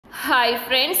Hi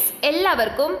friends,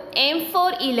 എല്ലാവർക്കും M4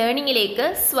 e-learningലേക്ക്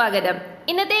സ്വാഗതം.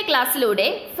 ഇന്നത്തെ ക്ലാസ്സിലൂടെ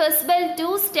ഫെസ്ബൽ 2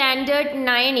 സ്റ്റാൻഡേർഡ്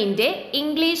 9ന്റെ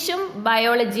ഇംഗ്ലീഷും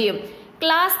ബയോളജിയും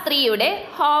ക്ലാസ് 3യുടെ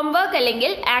ഹോംവർക്ക്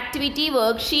അല്ലെങ്കിൽ ആക്ടിവിറ്റി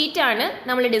വർക്ക്ഷീറ്റ് ആണ്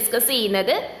നമ്മൾ ഡിസ്കസ്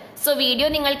ചെയ്യുന്നത്. സോ വീഡിയോ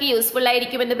നിങ്ങൾക്ക് യൂസ്ഫുൾ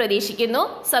ആയിരിക്കുമെന്ന് പ്രതീക്ഷിക്കുന്നു.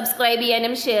 സബ്സ്ക്രൈബ്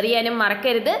ചെയ്യാനും ഷെയർ ചെയ്യാനും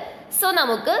മറക്കരുത്. സോ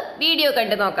നമുക്ക് വീഡിയോ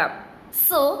കണ്ടു നോക്കാം.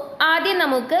 സോ ആദ്യം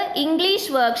നമുക്ക് ഇംഗ്ലീഷ്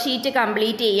വർക്ക്ഷീറ്റ്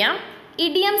കംപ്ലീറ്റ് ചെയ്യാം.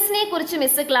 ഇഡിയംസിനെ കുറിച്ച്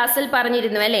മിസ് ക്ലാസ്സിൽ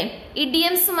പറഞ്ഞിരുന്നു അല്ലേ?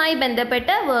 ഇഡിയംസുമായി ബന്ധപ്പെട്ട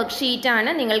വർക്ക്ഷീറ്റ് ആണ്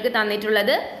നിങ്ങൾക്ക്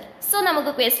തന്നിട്ടുള്ളത്. സോ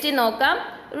നമുക്ക് ക്വസ്റ്റ്യൻ നോക്കാം.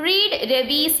 Read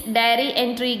Raviz diary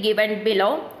entry given below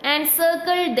and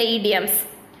circle the idioms.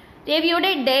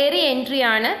 രവിയുടെ ഡയറി എൻട്രി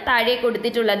ആണ് താഴെ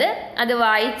കൊടുത്തിട്ടുള്ളത്. അത്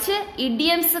വായിച്ച്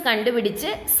ഇഡിയംസ്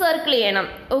കണ്ടുപിടിച്ച് സർക്കിൾ ചെയ്യണം.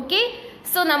 ഓക്കെ,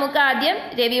 സോ നമുക്ക് ആദ്യം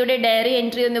രവിയുടെ ഡയറി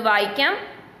എൻട്രി ഒന്ന് വായിക്കാം.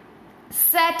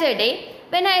 Saturday,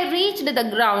 when I reached the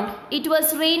ground, it was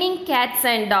raining cats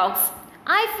and dogs.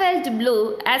 I felt blue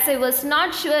as I was not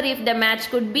sure if the match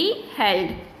could be held.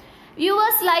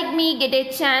 Viewers like me get a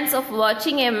chance of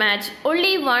watching a match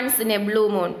only once in a blue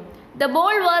moon. The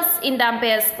ball was in the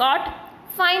umpire's court.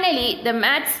 Finally, the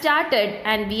match started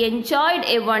and we enjoyed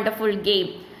a wonderful game.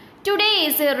 Today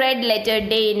is a red letter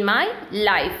day in my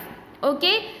life.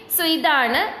 Okay, so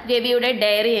ഇതാണ് രവിയുടെ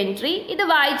diary entry. ഇത്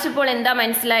വായിച്ചപ്പോൾ എന്താ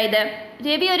മനസ്സിലായത്?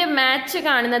 രവി ഒരു match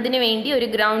കാണുന്നതിന് വേണ്ടി ഒരു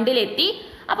ഗ്രൗണ്ടിലെത്തി.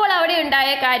 അപ്പോൾ അവിടെ ഉണ്ടായ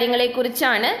കാര്യങ്ങളെ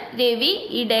കുറിച്ചാണ് രവി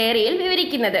ഈ ഡയറിയിൽ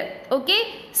വിവരിക്കുന്നത്. ഓക്കെ,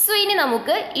 സോ ഇനി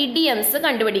നമുക്ക് ഇഡിയംസ്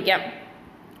കണ്ടുപിടിക്കാം.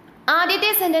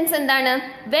 ആദ്യത്തെ സെന്റൻസ് എന്താണ്?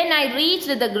 When I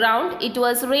reached the ground it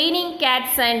was raining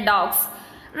cats and dogs.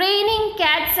 Raining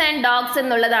cats and dogs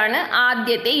എന്നുള്ളതാണ്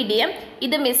ആദ്യത്തെ ഇഡിയം.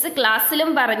 ഇത് മിസ് ക്ലാസ്സിലും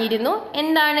പറഞ്ഞിരുന്നു.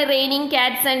 എന്താണ് raining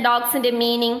cats and ഡോഗ്സിന്റെ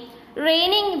meaning?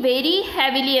 Raining very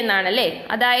heavily എന്നാണ് അല്ലേ?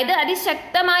 അതായത്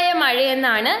അതിശക്തമായ മഴ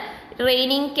എന്നാണ്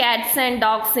raining cats and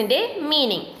ഡോഗ്സിന്റെ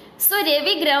meaning. So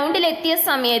Ravi ഗ്രൗണ്ടിലെത്തിയ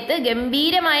സമയത്ത്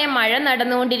ഗംഭീരമായ മഴ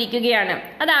നടന്നുകൊണ്ടിരിക്കുകയാണ്.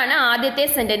 അതാണ് ആദ്യത്തെ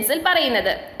സെന്റൻസിൽ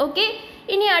പറയുന്നത്. ഓക്കെ,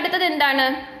 ഇനി അടുത്തത് എന്താണ്?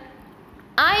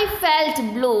 I felt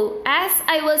blue as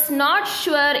I was not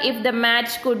sure if the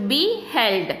match could be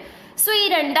held. So ഈ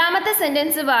രണ്ടാമത്തെ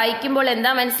സെന്റൻസ് വായിക്കുമ്പോൾ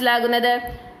എന്താ മനസ്സിലാകുന്നത്?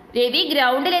 രവി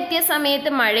ഗ്രൗണ്ടിലെത്തിയ സമയത്ത്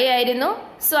മഴയായിരുന്നു.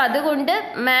 സോ അതുകൊണ്ട്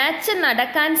മാച്ച്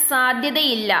നടക്കാൻ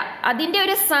സാധ്യതയില്ല. അതിന്റെ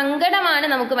ഒരു സങ്കടമാണ്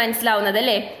നമുക്ക് മനസ്സിലാവുന്നത്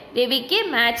അല്ലേ? രവിക്ക്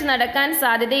മാച്ച് നടക്കാൻ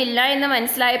സാധ്യതയില്ല എന്ന്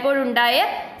മനസ്സിലായപ്പോഴുണ്ടായ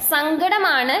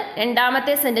സങ്കടമാണ്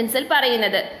രണ്ടാമത്തെ സെന്റൻസിൽ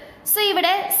പറയുന്നത്. സോ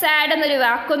ഇവിടെ സാഡ് എന്നൊരു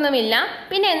വാക്കൊന്നുമില്ല.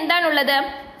 പിന്നെ എന്താണുള്ളത്?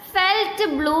 ഫെൽറ്റ്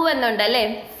ബ്ലൂ എന്നുണ്ട് അല്ലേ?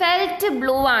 ഫെൽറ്റ്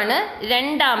ബ്ലൂ ആണ്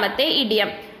രണ്ടാമത്തെ ഇഡിയം.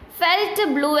 ഫെൽറ്റ്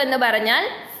ബ്ലൂ എന്ന് പറഞ്ഞാൽ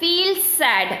ഫീൽ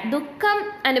സാഡ്, ദുഃഖം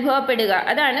അനുഭവപ്പെടുക.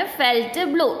 അതാണ് ഫെൽറ്റ്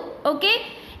ബ്ലൂ. ഓക്കെ,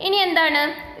 ഇനി എന്താണ്?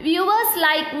 Viewers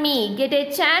like me get A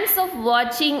chance of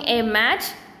watching A match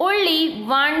only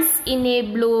once in A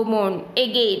blue moon.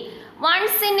 Again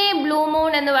once in A blue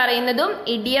moon എന്ന് പറയുന്നതും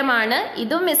ഇഡിയമാണ്.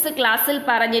 ഇതും മിസ് ക്ലാസ്സിൽ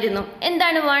പറഞ്ഞിരുന്നു.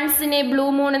 എന്താണ് once in A blue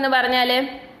moon എന്ന് പറഞ്ഞാല്?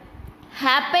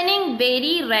 ഹാപ്പനിങ്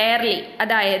വെരി റെയർലി,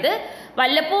 അതായത്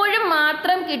വല്ലപ്പോഴും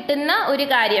മാത്രം കിട്ടുന്ന ഒരു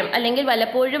കാര്യം അല്ലെങ്കിൽ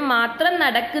വല്ലപ്പോഴും മാത്രം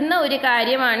നടക്കുന്ന ഒരു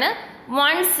കാര്യമാണ്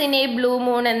once in A blue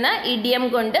moon എന്ന ഇഡിയം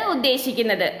കൊണ്ട്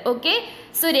ഉദ്ദേശിക്കുന്നത്. ഓക്കെ,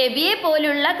 സോ രവിയെ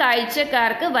പോലുള്ള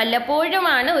കാഴ്ചക്കാർക്ക്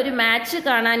വല്ലപ്പോഴുമാണ് ഒരു മാച്ച്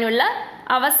കാണാനുള്ള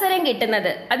അവസരം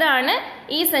കിട്ടുന്നത്. അതാണ്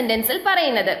ഈ സെന്റൻസിൽ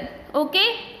പറയുന്നത്. ഓക്കെ,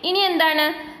 ഇനി എന്താണ്?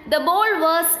 The ball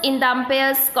was in the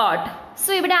അമ്പയർസ് court.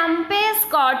 So ഇവിടെ അമ്പയർസ്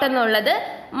കോർട്ട് എന്നുള്ളത്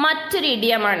മറ്റൊരു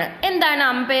ഇഡിയമാണ്. എന്താണ്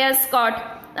അമ്പയർസ് കോർട്ട്?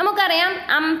 നമുക്കറിയാം,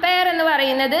 അമ്പയർ എന്ന്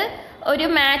പറയുന്നത് ഒരു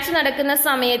മാച്ച് നടക്കുന്ന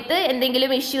സമയത്ത്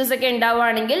എന്തെങ്കിലും ഇഷ്യൂസ് ഒക്കെ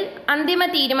ഉണ്ടാവുകയാണെങ്കിൽ അന്തിമ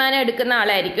തീരുമാനം എടുക്കുന്ന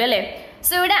ആളായിരിക്കും അല്ലെ?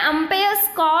 സോ ഇവിടെ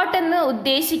അമ്പയർസ് കോർട്ട് എന്ന്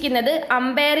ഉദ്ദേശിക്കുന്നത്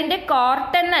അമ്പയറിന്റെ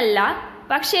കോർട്ട് എന്നല്ല,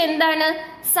 പക്ഷെ എന്താണ്?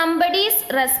 Somebody's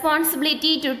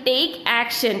responsibility to take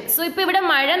action. So ഇപ്പൊ ഇവിടെ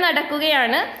മഴ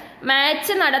നടക്കുകയാണ്.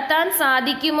 മാച്ച് നടത്താൻ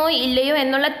സാധിക്കുമോ ഇല്ലയോ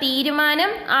എന്നുള്ള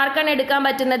തീരുമാനം ആർക്കാണ് എടുക്കാൻ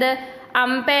പറ്റുന്നത്?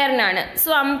 അമ്പയറിനാണ്. സോ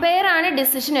അമ്പയർ ആണ്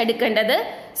ഡിസിഷൻ എടുക്കേണ്ടത്.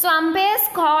 സോ അമ്പയർസ്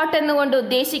കോർട്ട് എന്നുകൊണ്ട്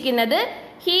ഉദ്ദേശിക്കുന്നത്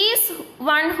he's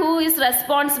one who is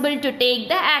responsible to take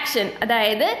the action.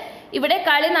 അതായത് ഇവിടെ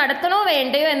കളി നടത്തണോ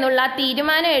വേണ്ടയോ എന്നുള്ള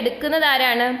തീരുമാനം എടുക്കുന്നത്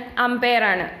ആരാണ്? അമ്പയർ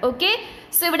ആണ്. ഓക്കെ,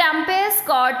 സോ ഇവിടെ അമ്പയർസ്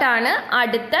കോർട്ട് ആണ്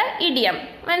അടുത്ത ഇഡിയം.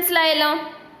 മനസ്സിലായല്ലോ?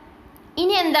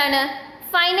 ഇനി എന്താണ്?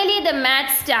 Finally the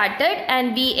match started and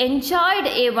we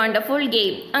enjoyed A wonderful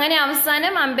game. അങ്ങനെ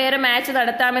അവസാനം അമ്പയർ മാച്ച്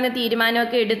നടത്താമെന്ന്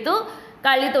തീരുമാനമൊക്കെ എടുത്തു.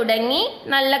 കളി തുടങ്ങി.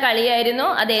 നല്ല കളിയായിരുന്നു.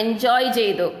 അത് എൻജോയ്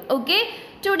ചെയ്തു. Okay,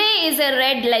 today is A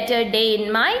red letter day in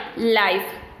my life.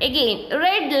 Again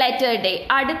red letter day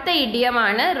അടുത്ത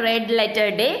ഇഡിയമാണ്. Red letter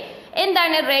day.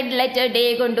 എന്താണ് റെഡ് ലെറ്റർ ഡേ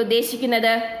കൊണ്ട്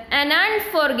ഉദ്ദേശിക്കുന്നത്? ആൻ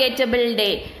അൺഫോർഗെറ്റബിൾ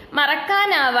ഡേ,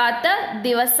 മറക്കാനാവാത്ത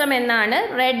ദിവസം എന്നാണ്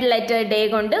റെഡ് ലെറ്റർ ഡേ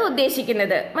കൊണ്ട്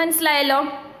ഉദ്ദേശിക്കുന്നത്. മനസ്സിലായല്ലോ?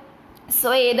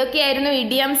 So ഏതൊക്കെയായിരുന്നു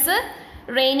idioms?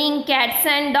 Raining cats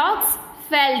and dogs,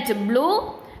 felt blue,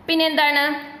 പിന്നെ എന്താണ്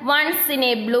once in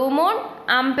a blue moon,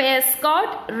 umpires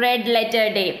caught, red letter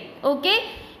day. Okay,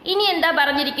 ഇനി എന്താ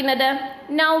പറഞ്ഞിരിക്കുന്നത്?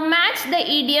 Now match the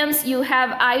idioms you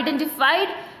have identified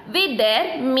with their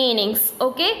meanings.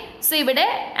 Okay, so ഇവിടെ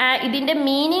ഇതിന്റെ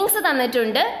meanings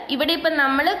തന്നിട്ടുണ്ട്. ഇവിടെ ഇപ്പം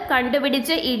നമ്മൾ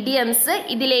കണ്ടുപിടിച്ച ഇഡിയംസ്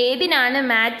ഇതിലേതിനാണ്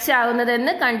മാച്ച്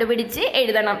ആവുന്നതെന്ന് കണ്ടുപിടിച്ച്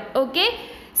എഴുതണം. ഓക്കെ,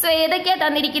 സോ ഏതൊക്കെയാ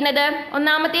തന്നിരിക്കുന്നത്?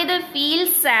 ഒന്നാമത്തേത് ഫീൽ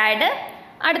സാഡ്,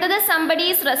 അടുത്തത്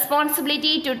somebody's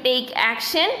responsibility to take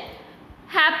action,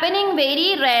 happening very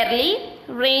rarely,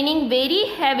 raining very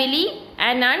heavily,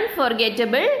 and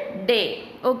അൺഫോർഗെറ്റബിൾ day.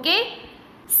 Okay,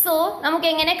 so നമുക്ക്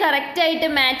എങ്ങനെ കറക്റ്റ് ആയിട്ട്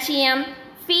മാച്ച് ചെയ്യാം?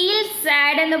 ഫീൽ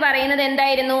സാഡ് എന്ന് പറയുന്നത്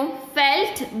എന്തായിരുന്നു?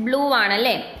 ഫെൽറ്റ് ബ്ലൂ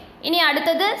ആണല്ലേ. ഇനി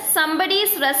അടുത്തത്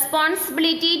somebody's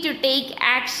responsibility to take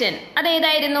action,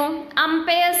 അതേതായിരുന്നു?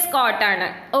 അമ്പയർസ് coat ആണ്.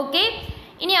 ഓക്കെ,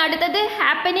 ഇനി അടുത്തത്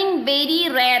ഹാപ്പനിങ് വെരി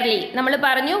റെയർലി, നമ്മൾ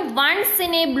പറഞ്ഞു once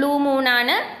in A blue moon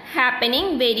ആണ്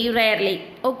ഹാപ്പനിങ് വെരി റെയർലി.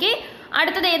 ഓക്കെ,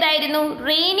 അടുത്തത് ഏതായിരുന്നു?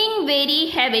 Raining very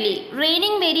heavily.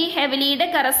 Raining very ഹെവിലിയുടെ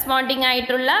corresponding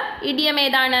ആയിട്ടുള്ള ഇഡിയം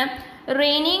ഏതാണ്?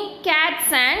 Raining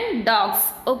cats and dogs.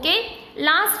 Okay,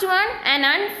 last one an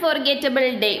അൺഫോർഗെറ്റബിൾ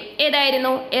day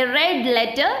ഏതായിരുന്നു? A red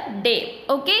letter day.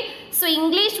 Okay, so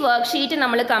English worksheet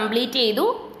നമ്മൾ complete ചെയ്തു.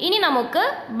 ഇനി നമുക്ക്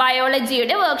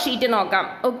ബയോളജിയുടെ വർക്ക്ഷീറ്റ് നോക്കാം.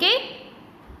 ഓക്കെ,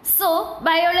 സോ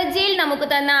ബയോളജിയിൽ നമുക്ക്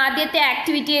തന്ന ആദ്യത്തെ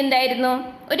ആക്ടിവിറ്റി എന്തായിരുന്നു?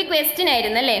 ഒരു ക്വസ്റ്റ്യൻ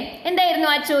ആയിരുന്നു അല്ലേ. എന്തായിരുന്നു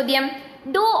ആ ചോദ്യം?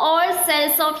 Do all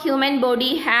cells of human body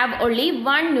have only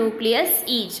one nucleus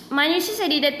each? മനുഷ്യ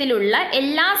ശരീരത്തിലുള്ള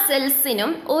എല്ലാ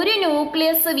സെൽസിനും ഒരു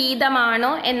ന്യൂക്ലിയസ്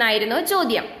വീതമാണോ എന്നായിരുന്നു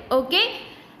ചോദ്യം. ഓക്കെ,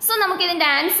 സോ നമുക്ക് ഇതിന്റെ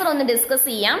ആൻസർ ഒന്ന് ഡിസ്കസ്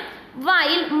ചെയ്യാം.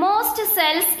 While most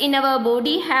cells in our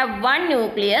body have one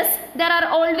nucleus, there are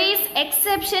always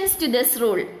exceptions to this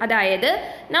rule. അതായത്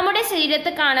നമ്മുടെ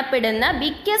ശരീരത്തിൽ കാണപ്പെടുന്ന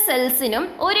മിക്ക സെൽസിനും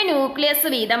ഒരു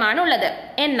ന്യൂക്ലിയസ് വീതമാണുള്ളത്.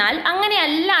 എന്നാൽ അങ്ങനെ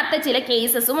അല്ലാത്ത ചില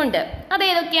കേസസും ഉണ്ട്.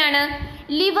 അതേതൊക്കെയാണ്?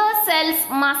 Liver cells,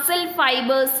 muscle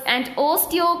fibres and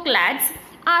ഓസ്റ്റിയോക്ലാഡ്സ്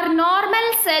are normal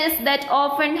cells that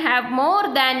often have more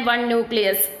than one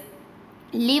nucleus.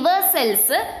 Liver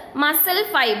cells, muscle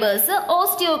fibres,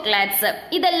 ഓസ്റ്റിയോക്ലാഡ്സ്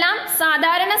ഇതെല്ലാം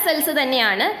സാധാരണ സെൽസ്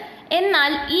തന്നെയാണ്.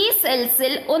 എന്നാൽ ഈ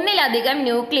സെൽസിൽ ഒന്നിലധികം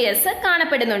ന്യൂക്ലിയസ്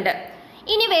കാണപ്പെടുന്നുണ്ട്.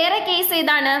 ഇനി വേറെ കേസ്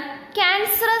ഏതാണ്?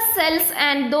 Cancerous cells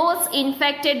and those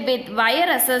infected with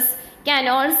viruses can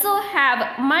also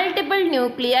have multiple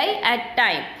nuclei at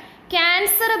time.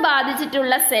 Cancer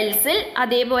ബാധിച്ചിട്ടുള്ള സെൽസിൽ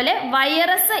അതേപോലെ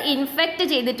വൈറസ് ഇൻഫെക്റ്റ്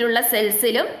ചെയ്തിട്ടുള്ള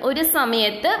സെൽസിലും ഒരു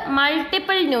സമയത്ത്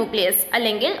മൾട്ടിപ്പിൾ ന്യൂക്ലിയസ്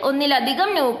അല്ലെങ്കിൽ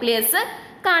ഒന്നിലധികം ന്യൂക്ലിയസ്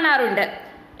കാണാറുണ്ട്.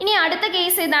 ഇനി അടുത്ത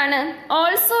കേസ് ഏതാണ്?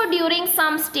 Also during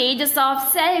some stages of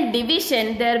cell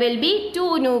division there will be 2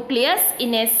 nucleus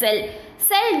in A cell.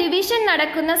 Cell division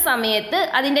നടക്കുന്ന സമയത്ത്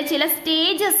അതിന്റെ ചില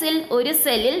സ്റ്റേജസിൽ ഒരു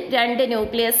സെല്ലിൽ 2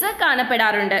 ന്യൂക്ലിയസ്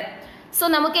കാണപ്പെടാറുണ്ട്. സോ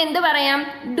നമുക്ക് എന്ത് പറയാം?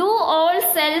 Do all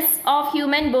cells of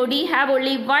human body have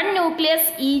only one nucleus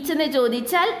each എന്ന്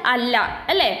ചോദിച്ചാൽ അല്ല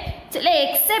അല്ലെ, ചില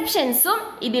എക്സെപ്ഷൻസും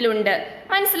ഇതിലുണ്ട്.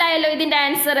 മനസ്സിലായല്ലോ ഇതിന്റെ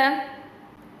ആൻസർ.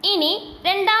 ഇനി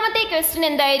രണ്ടാമത്തെ ക്വസ്റ്റ്യൻ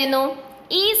എന്തായിരുന്നു?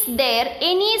 Is there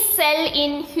any cell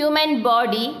in human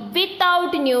body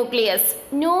without nucleus?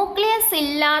 Nucleus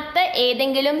ഇല്ലാത്ത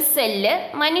ഏതെങ്കിലും സെല്ല്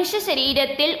മനുഷ്യ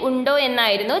ശരീരത്തിൽ ഉണ്ടോ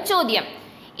എന്നായിരുന്നു ചോദ്യം.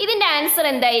 ഇതിന്റെ ആൻസർ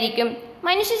എന്തായിരിക്കും?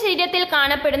 മനുഷ്യ ശരീരത്തിൽ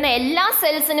കാണപ്പെടുന്ന എല്ലാ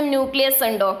സെൽസിനും ന്യൂക്ലിയസ്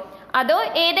ഉണ്ടോ? അതോ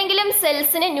ഏതെങ്കിലും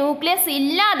സെൽസിന് ന്യൂക്ലിയസ്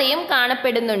ഇല്ലാതെയും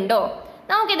കാണപ്പെടുന്നുണ്ടോ?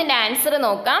 നമുക്കിതിന്റെ ആൻസർ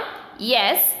നോക്കാം.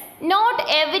 Yes, not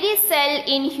every cell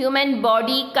in human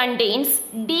body contains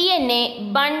DNA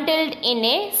bundled in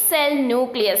A cell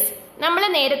nucleus. നമ്മൾ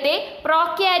നേരത്തെ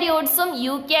പ്രോക്യാരിയോട്സും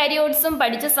യൂക്യാരിയോട്സും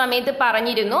പഠിച്ച സമയത്ത്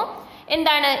പറഞ്ഞിരുന്നു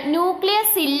എന്താണ്?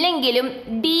 ന്യൂക്ലിയസ് ഇല്ലെങ്കിലും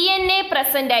DNA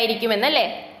പ്രസന്റ് ആയിരിക്കുമെന്നല്ലേ.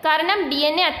 കാരണം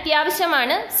DNA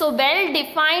അത്യാവശ്യമാണ്. So well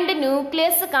defined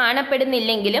nucleus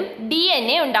കാണപ്പെടുന്നില്ലെങ്കിലും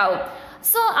DNA ഉണ്ടാവും.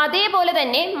 സോ അതേപോലെ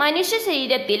തന്നെ മനുഷ്യ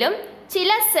ശരീരത്തിലും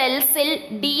ചില സെൽസിൽ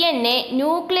DNA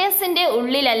ന്യൂക്ലിയസിന്റെ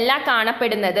ഉള്ളിലല്ല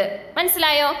കാണപ്പെടുന്നത്.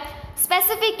 മനസ്സിലായോ?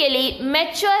 Specifically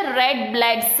mature red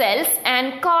blood cells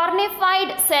and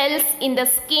cornified cells in the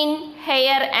skin,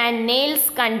 hair and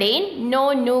nails contain no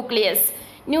nucleus.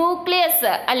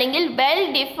 Nucleus അല്ലെങ്കിൽ വെൽ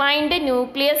ഡിഫൈൻഡ്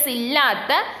ന്യൂക്ലിയസ്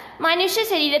ഇല്ലാത്ത മനുഷ്യ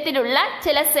ശരീരത്തിലുള്ള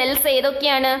ചില സെൽസ്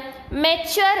ഏതൊക്കെയാണ്?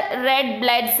 Mature red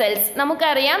blood cells.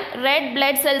 നമുക്കറിയാം റെഡ്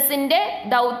ബ്ലഡ് സെൽസിന്റെ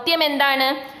ദൗത്യം എന്താണ്?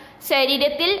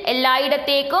 ശരീരത്തിൽ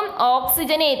എല്ലായിടത്തേക്കും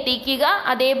ഓക്സിജനെ എത്തിക്കുക,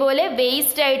 അതേപോലെ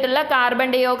വേസ്റ്റ് ആയിട്ടുള്ള കാർബൺ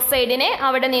ഡൈ ഓക്സൈഡിനെ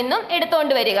അവിടെ നിന്നും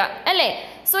എടുത്തോണ്ട് വരിക അല്ലെ.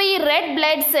 സോ ഈ റെഡ്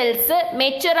ബ്ലഡ് സെൽസ്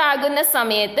മെച്യൂർ ആകുന്ന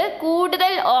സമയത്ത്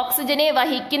കൂടുതൽ ഓക്സിജനെ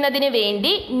വഹിക്കുന്നതിന്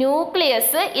വേണ്ടി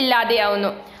ന്യൂക്ലിയസ്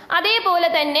ഇല്ലാതെയാവുന്നു. അതേപോലെ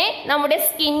തന്നെ നമ്മുടെ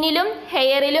സ്കിന്നിലും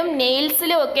ഹെയറിലും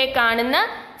നെയിൽസിലും ഒക്കെ കാണുന്ന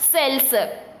സെൽസ്,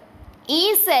 ഈ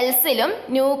സെൽസിലും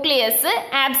ന്യൂക്ലിയസ്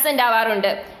ആബ്സെന്റ്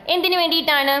ആവാറുണ്ട്. എന്തിനു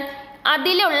വേണ്ടിയിട്ടാണ്?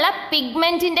 അതിലുള്ള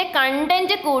പിഗ്മെന്റിന്റെ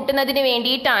കണ്ടന്റ് കൂട്ടുന്നതിന്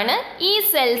വേണ്ടിയിട്ടാണ് ഈ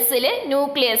സെൽസിൽ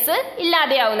ന്യൂക്ലിയസ്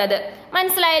ഇല്ലാതെയാവുന്നത്.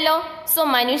 മനസ്സിലായല്ലോ? സോ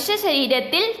മനുഷ്യ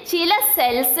ശരീരത്തിൽ ചില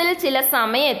സെൽസിൽ ചില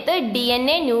സമയത്ത്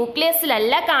DNA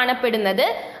ന്യൂക്ലിയസിലല്ല കാണപ്പെടുന്നത്,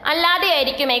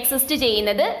 അല്ലാതെയായിരിക്കും എക്സിസ്റ്റ്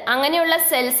ചെയ്യുന്നത്. അങ്ങനെയുള്ള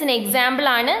സെൽസിന് എക്സാമ്പിൾ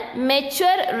ആണ്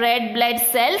മെച്വർ റെഡ് ബ്ലഡ്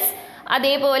സെൽസ്,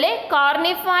 അതേപോലെ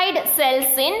cornified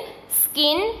cells in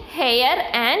skin, hair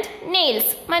and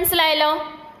nails. മനസ്സിലായല്ലോ?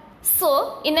 സോ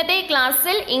ഇന്നത്തെ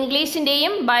ക്ലാസ്സിൽ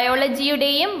ഇംഗ്ലീഷിന്റെയും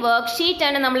ബയോളജിയുടെയും വർക്ക്ഷീറ്റ്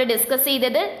ആണ് നമ്മൾ ഡിസ്കസ്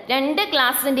ചെയ്തത്. രണ്ട്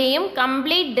ക്ലാസ്സിന്റെയും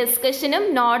കംപ്ലീറ്റ് ഡിസ്കഷനും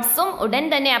നോട്ട്സും ഉടൻ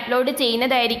തന്നെ അപ്ലോഡ്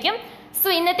ചെയ്യുന്നതായിരിക്കും. സോ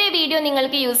ഇന്നത്തെ വീഡിയോ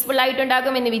നിങ്ങൾക്ക് യൂസ്ഫുൾ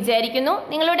ആയിട്ടുണ്ടാകും എന്ന് വിചാരിക്കുന്നു.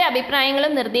 നിങ്ങളുടെ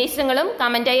അഭിപ്രായങ്ങളും നിർദ്ദേശങ്ങളും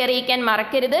കമന്റായി അറിയിക്കാൻ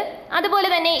മറക്കരുത്. അതുപോലെ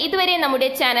തന്നെ ഇതുവരെ നമ്മുടെ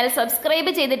ചാനൽ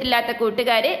സബ്സ്ക്രൈബ് ചെയ്തിട്ടില്ലാത്ത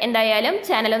കൂട്ടുകാർ എന്തായാലും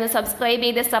ചാനൽ ഒന്ന് സബ്സ്ക്രൈബ്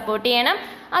ചെയ്ത് സപ്പോർട്ട് ചെയ്യണം.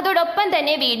 അതോടൊപ്പം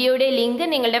തന്നെ വീഡിയോയുടെ ലിങ്ക്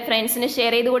നിങ്ങളുടെ ഫ്രണ്ട്സിന്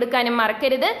ഷെയർ ചെയ്ത് കൊടുക്കാനും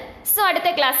മറക്കരുത്. സോ അടുത്ത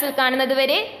ക്ലാസ്സിൽ കാണുന്നത്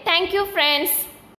വരെ താങ്ക് യു ഫ്രണ്ട്സ്.